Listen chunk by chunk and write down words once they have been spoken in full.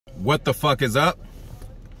What the fuck is up?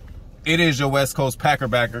 It is your West Coast Packer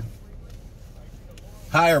backer.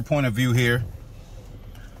 Higher point of view here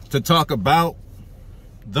to talk about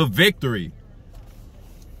the victory.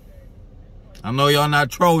 I know y'all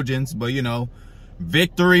not Trojans, but you know,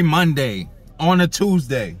 Victory Monday on a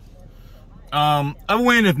Tuesday. A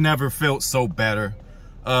win have never felt so better.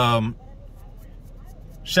 Shout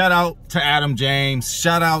out to Adam James.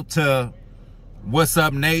 Shout out to What's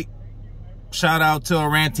Up Nate. Shout out to a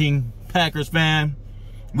ranting Packers fan.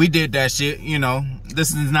 We did that shit, you know.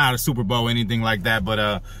 This is not a Super Bowl or anything like that,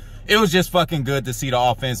 but it was just fucking good to see the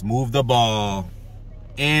offense move the ball.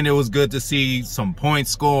 And it was good to see some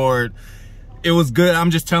points scored. It was good.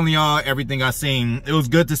 I'm just telling y'all everything I seen. It was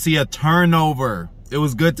good to see a turnover. It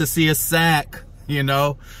was good to see a sack, you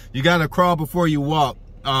know. You got to crawl before you walk.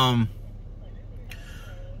 We're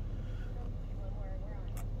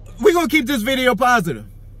going to keep this video positive.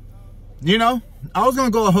 You know, I was going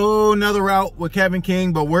to go a whole nother route with Kevin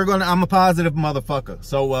King, but I'm a positive motherfucker.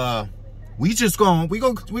 So, we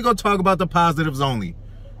gonna talk about the positives only.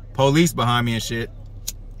 Police behind me and shit.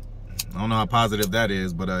 I don't know how positive that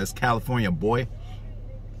is, but it's California, boy.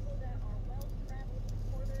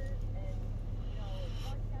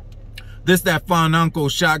 This that fun uncle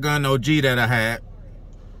shotgun OG that I had.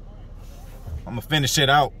 I'm gonna finish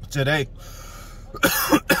it out today.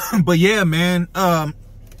 But yeah, man.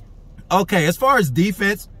 Okay, as far as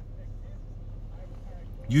defense,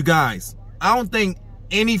 you guys, I don't think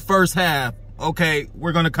any first half, okay,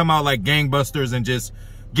 we're going to come out like gangbusters and just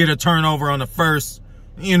get a turnover on the first,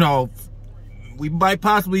 you know, we might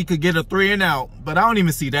possibly could get a 3 and out, but I don't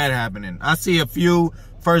even see that happening. I see a few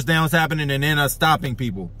first downs happening and then us stopping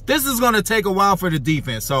people. This is going to take a while for the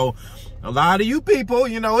defense. So a lot of you people,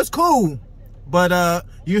 you know, it's cool, but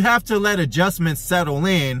you have to let adjustments settle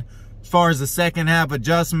in. As far as the second half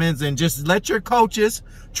adjustments, and just let your coaches,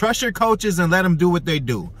 trust your coaches and let them do what they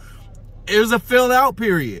do. It was a fill out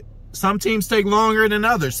period. Some teams take longer than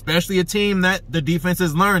others, especially a team that the defense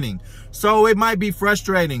is learning. So it might be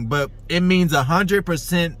frustrating, but it means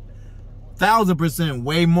 100%, 1000%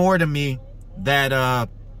 way more to me that,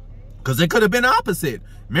 because it could have been opposite.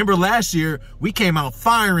 Remember last year, we came out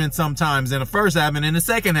firing sometimes in the first half, and in the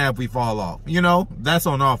second half, we fall off. You know, that's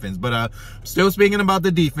on offense. But still speaking about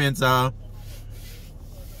the defense,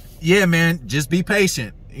 yeah, man, just be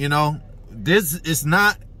patient. You know, we're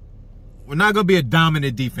not going to be a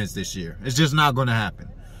dominant defense this year. It's just not going to happen.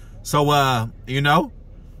 So, you know,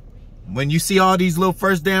 when you see all these little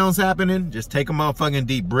first downs happening, just take a motherfucking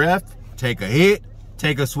deep breath, take a hit,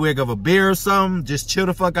 take a swig of a beer or something, just chill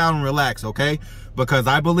the fuck out and relax, okay? Because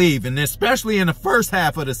I believe, and especially in the first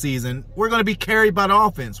half of the season, we're going to be carried by the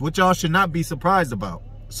offense, which y'all should not be surprised about.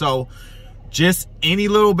 So, just any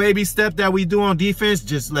little baby step that we do on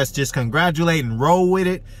defense, let's just congratulate and roll with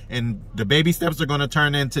it, and the baby steps are going to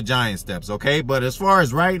turn into giant steps, okay? But as far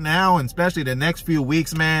as right now, and especially the next few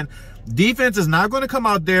weeks, man, defense is not going to come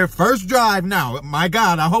out there first drive now. My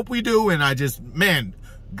God, I hope we do, and man,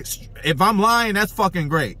 if I'm lying, that's fucking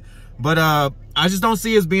great. But I just don't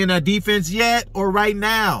see us being that defense yet or right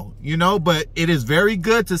now, you know. But it is very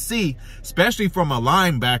good to see, especially from a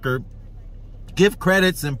linebacker. Give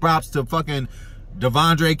credits and props to fucking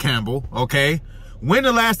Devondre Campbell, okay? When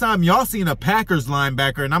the last time y'all seen a Packers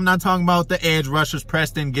linebacker, and I'm not talking about the edge rushers,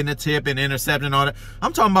 Preston, getting a tip and intercepting all that.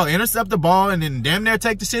 I'm talking about intercept the ball and then damn near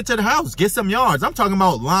take the shit to the house, get some yards. I'm talking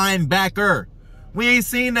about linebacker. We ain't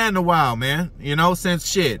seen that in a while, man. You know, since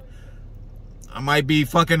shit. I might be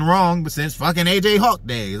fucking wrong, but since fucking AJ Hawk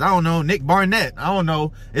days. I don't know, Nick Barnett. I don't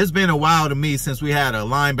know. It's been a while to me since we had a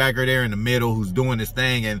linebacker there in the middle who's doing his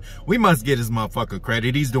thing, and we must get his motherfucker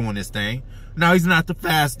credit. He's doing his thing. Now, he's not the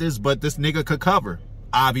fastest, but this nigga could cover.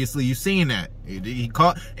 Obviously, you've seen that. He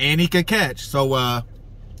caught, and he could catch. So,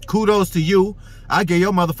 kudos to you. I give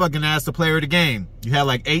your motherfucking ass the player of the game. You had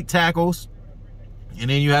like 8 tackles. And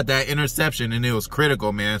then you had that interception, and it was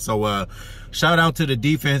critical, man. So, shout out to the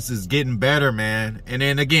defense is getting better, man. And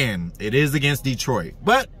then, again, it is against Detroit.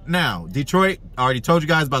 But now, Detroit, I already told you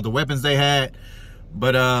guys about the weapons they had.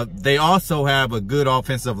 But they also have a good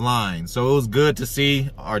offensive line. So, it was good to see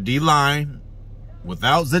our D-line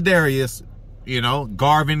without Zadarius. You know,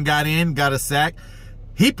 Garvin got in, got a sack.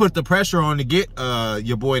 He put the pressure on to get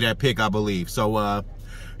your boy that pick, I believe. So,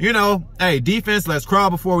 you know, hey, defense, let's crawl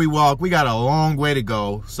before we walk. We got a long way to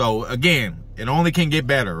go. So, again, it only can get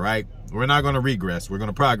better, right? We're not going to regress. We're going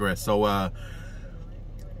to progress. So,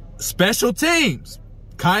 special teams.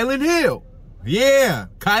 Kylan Hill. Yeah,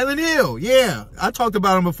 Kylan Hill. Yeah, I talked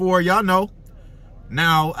about him before. Y'all know.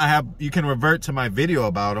 Now, you can revert to my video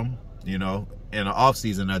about him, you know. in the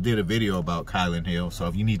offseason, I did a video about Kylan Hill. So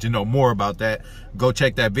if you need to know more about that, go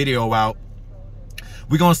check that video out.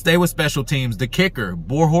 We're going to stay with special teams. The kicker,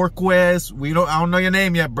 Borjorquez. I don't know your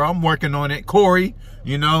name yet, bro. I'm working on it. Corey,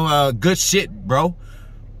 good shit, bro.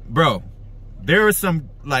 Bro, there was some,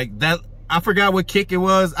 like, that. I forgot what kick it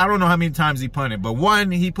was. I don't know how many times he punted. But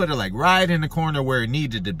one, he put it, like, right in the corner where it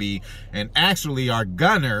needed to be. And actually, our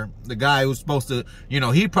gunner, the guy who's supposed to,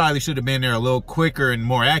 he probably should have been there a little quicker and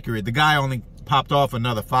more accurate. The guy only popped off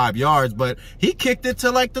another 5 yards. But he kicked it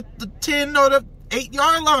to, like, the 10 or the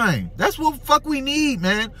 8-yard line. That's what the fuck we need,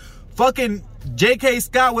 man. Fucking J.K.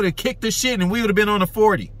 Scott would have kicked the shit and we would have been on the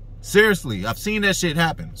 40. Seriously, I've seen that shit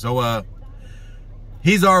happen. So,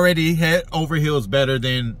 he's already head over heels better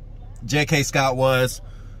than J.K. Scott was.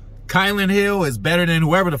 Kylan Hill is better than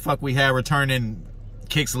whoever the fuck we had returning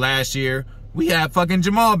kicks last year. We had fucking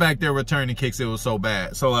Jamal back there returning kicks. It was so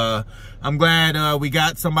bad. So, I'm glad we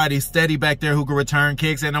got somebody steady back there who could return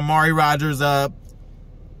kicks. And Amari Rodgers,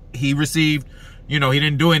 he received, he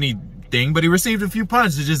didn't do anything, but he received a few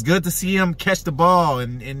punches. It's just good to see him catch the ball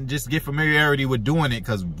and just get familiarity with doing it,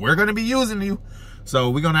 because we're going to be using you. So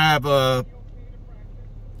we're going to have a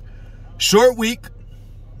short week,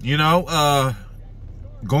 going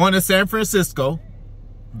to San Francisco.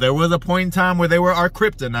 There was a point in time where they were our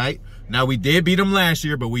kryptonite. Now, we did beat them last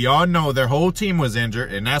year, but we all know their whole team was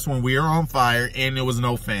injured, and that's when we were on fire and there was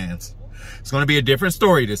no fans. It's going to be a different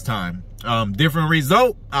story this time. Different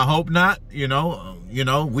result. I hope not.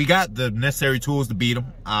 We got the necessary tools to beat them.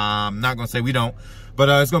 I'm not going to say we don't, but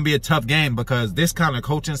it's going to be a tough game, because this kind of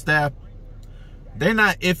coaching staff, they're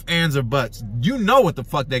not ifs, ands, or buts. You know what the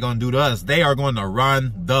fuck they're going to do to us. They are going to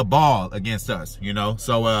run the ball against us,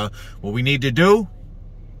 So what we need to do,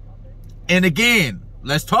 and again,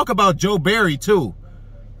 let's talk about Joe Barry too.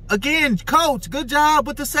 Again, coach, good job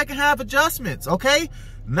with the second half adjustments, okay?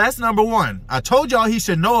 And that's number one. I told y'all he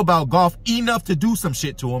should know about golf enough to do some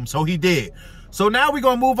shit to him, so he did. So now we're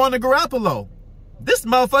going to move on to Garoppolo. This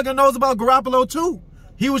motherfucker knows about Garoppolo too.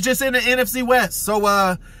 He was just in the NFC West. So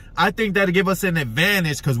I think that'll give us an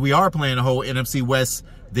advantage, because we are playing the whole NFC West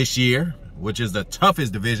this year, which is the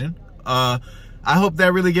toughest division. I hope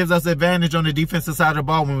that really gives us advantage on the defensive side of the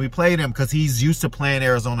ball when we play them, because he's used to playing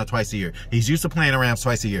Arizona twice a year. He's used to playing the Rams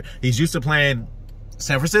twice a year. He's used to playing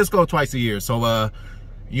San Francisco twice a year. So,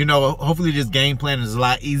 hopefully this game plan is a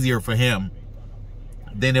lot easier for him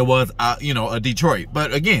than it was, a Detroit.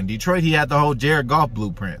 But again, Detroit, he had the whole Jared Goff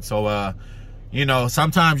blueprint. So,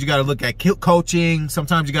 sometimes you got to look at coaching.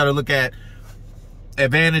 Sometimes you got to look at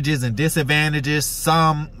advantages and disadvantages.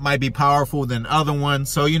 Some might be powerful than other ones.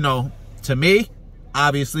 So, to me,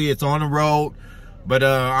 obviously it's on the road, but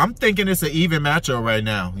I'm thinking it's an even matchup right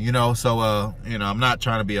now, So, I'm not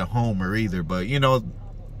trying to be a homer either, but,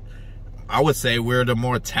 I would say we're the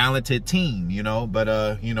more talented team,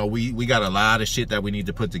 But, we got a lot of shit that we need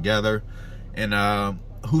to put together. And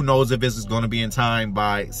who knows if this is going to be in time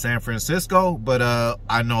by San Francisco. But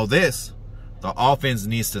I know this. The offense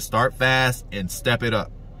needs to start fast and step it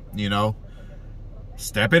up,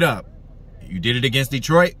 Step it up. You did it against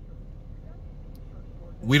Detroit.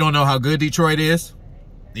 We don't know how good Detroit is.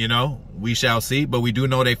 We shall see. But we do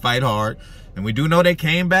know they fight hard. And we do know they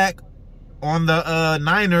came back on the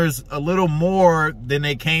Niners a little more than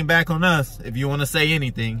they came back on us, if you want to say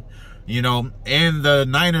anything. And the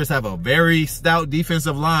Niners have a very stout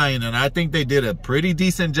defensive line. And I think they did a pretty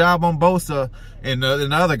decent job on Bosa and the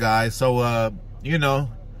other guys. So, I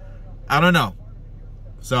don't know.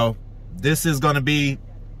 So, this is going to be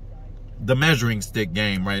the measuring stick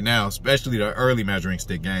game right now, especially the early measuring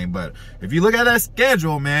stick game. But if you look at that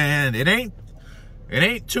schedule, man, it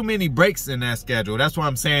ain't too many breaks in that schedule. That's why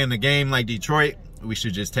I'm saying the game like Detroit, we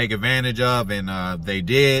should just take advantage of, and they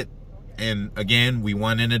did. And again, we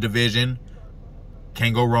won in the division.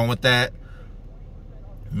 Can't go wrong with that.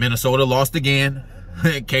 Minnesota lost again.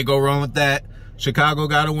 Can't go wrong with that. Chicago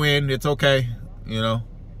got a win. It's okay.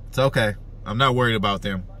 It's okay. I'm not worried about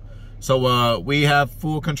them. So we have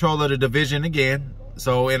full control of the division again.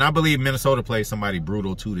 So, and I believe Minnesota plays somebody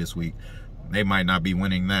brutal too this week. They might not be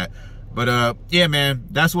winning that. But yeah, man,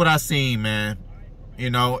 that's what I seen, man.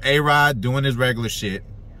 A-Rod doing his regular shit.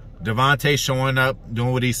 Devontae showing up,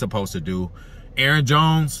 doing what he's supposed to do. Aaron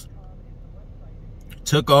Jones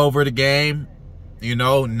took over the game.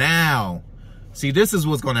 Now, see, this is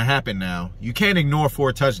what's going to happen now. You can't ignore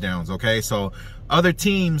 4 touchdowns, okay? So other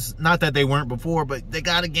teams, not that they weren't before, but they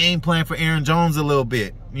got a game plan for Aaron Jones a little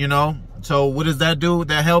bit, So what does that do?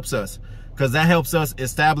 That helps us, because that helps us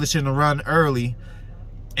establishing the run early,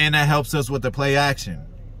 and that helps us with the play action.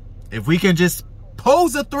 If we can just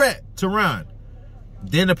pose a threat to run,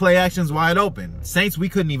 Then the play action's wide open. Saints, we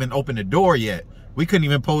couldn't even open the door yet. We couldn't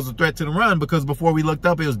even pose a threat to the run because before we looked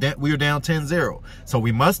up, we were down 10-0. So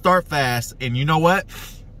we must start fast. And you know what?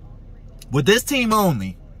 With this team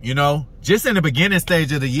only, you know, just in the beginning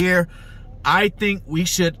stage of the year, I think we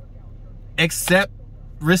should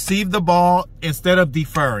receive the ball instead of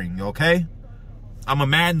deferring, okay? I'm a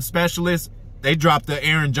Madden specialist. They dropped the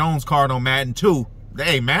Aaron Jones card on Madden 2.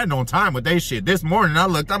 Hey, Madden on time with they shit. This morning I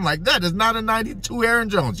looked, I'm like, that is not a 92 Aaron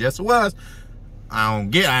Jones. Yes, it was. I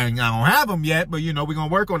don't have them yet, but you know, we're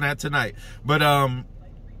gonna work on that tonight. But I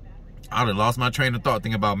done lost my train of thought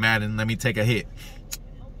thinking about Madden. Let me take a hit.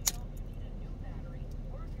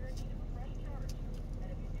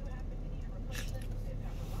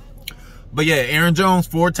 But yeah, Aaron Jones,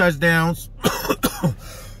 4 touchdowns.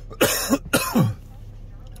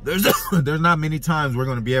 There's not many times we're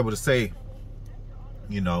gonna be able to say,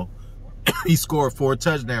 you know, he scored 4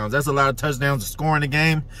 touchdowns. That's a lot of touchdowns to score in the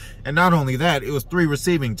game. And not only that, it was 3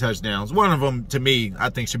 receiving touchdowns. One of them, to me, I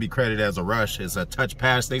think should be credited as a rush. It's a touch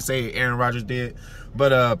pass, they say Aaron Rodgers did.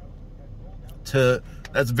 But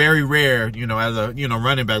that's very rare, you know, as a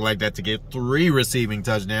running back like that to get 3 receiving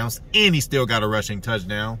touchdowns. And he still got a rushing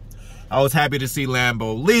touchdown. I was happy to see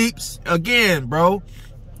Lambeau leaps. Again, bro,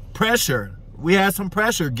 pressure. We had some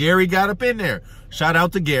pressure. Gary got up in there. Shout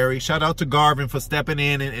out to Gary. Shout out to Garvin for stepping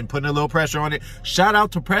in and putting a little pressure on it. Shout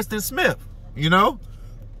out to Preston Smith, you know.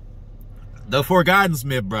 The Forgotten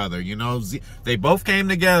Smith brother, you know. They both came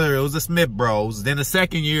together. It was the Smith bros. Then the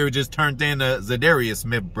second year it just turned into Zadarius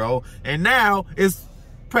Smith bro. And now it's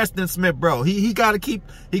Preston Smith bro. He gotta keep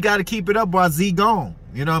it up while Z gone.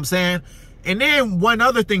 You know what I'm saying? And then one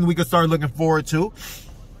other thing we could start looking forward to.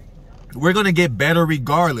 We're going to get better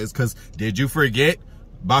regardless, because did you forget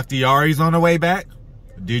Bakhtiari's on the way back?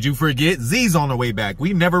 Did you forget Z's on the way back?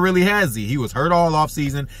 We never really had Z. He was hurt all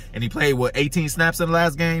offseason, and he played, 18 snaps in the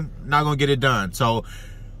last game? Not going to get it done. So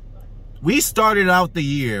we started out the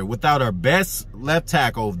year without our best left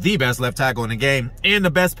tackle, the best left tackle in the game, and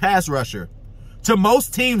the best pass rusher. To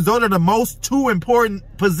most teams, those are the most 2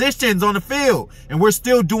 important positions on the field, and we're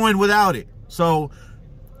still doing without it. So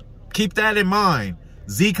keep that in mind.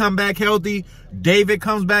 Z come back healthy. David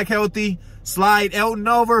comes back healthy. Slide Elton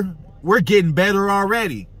over. We're getting better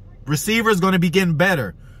already. Receivers going to be getting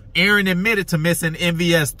better. Aaron admitted to missing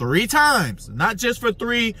MVS 3 times. Not just for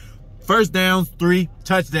 3 first downs, 3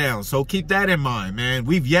 touchdowns. So keep that in mind, man.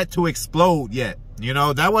 We've yet to explode yet. You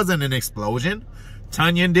know, that wasn't an explosion.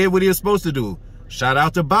 Tunyon did what he was supposed to do. Shout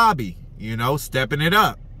out to Bobby, you know, stepping it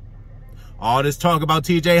up. All this talk about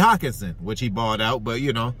TJ Hawkinson, which he bought out, but,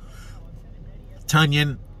 you know,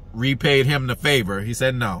 Tunyon repaid him the favor. He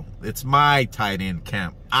said, no, it's my tight end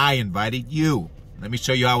camp. I invited you. Let me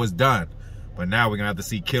show you how it's done. But now we're going to have to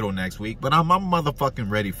see Kittle next week. But I'm motherfucking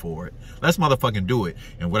ready for it. Let's motherfucking do it.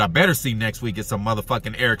 And what I better see next week is some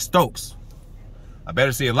motherfucking Eric Stokes. I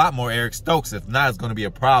better see a lot more Eric Stokes. If not, it's going to be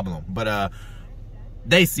a problem. But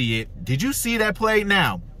they see it. Did you see that play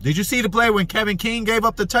now? Did you see the play when Kevin King gave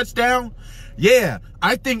up the touchdown? Yeah,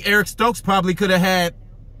 I think Eric Stokes probably could have had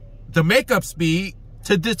the makeup speed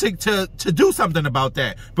to do something about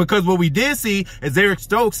that. Because what we did see is Eric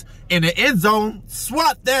Stokes in the end zone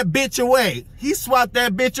swat that bitch away. He swat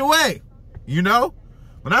that bitch away. You know?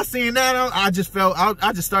 When I seen that, I just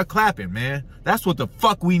start clapping, man. That's what the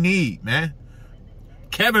fuck we need, man.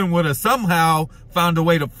 Kevin would have somehow found a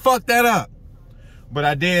way to fuck that up. But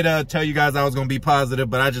I did tell you guys I was going to be positive,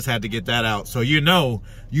 but I just had to get that out. So you know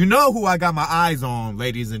who I got my eyes on,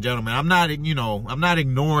 ladies and gentlemen. I'm not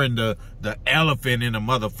ignoring the elephant in the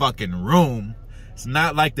motherfucking room. It's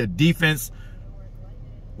not like the defense.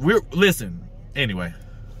 Listen, anyway.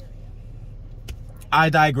 I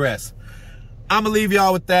digress. I'm going to leave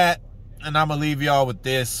y'all with that, and I'm going to leave y'all with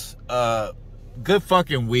this. Good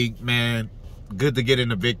fucking week, man. Good to get in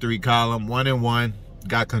the victory column. 1-1.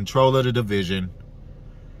 Got control of the division.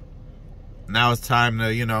 Now it's time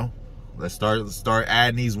to, let's start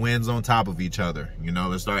adding these wins on top of each other.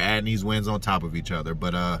 Let's start adding these wins on top of each other.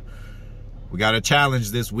 But we got a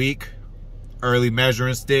challenge this week. Early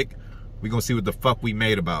measuring stick. We're going to see what the fuck we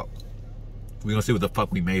made about. We're going to see what the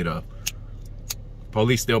fuck we made of.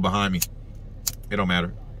 Police still behind me. It don't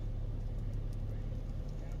matter.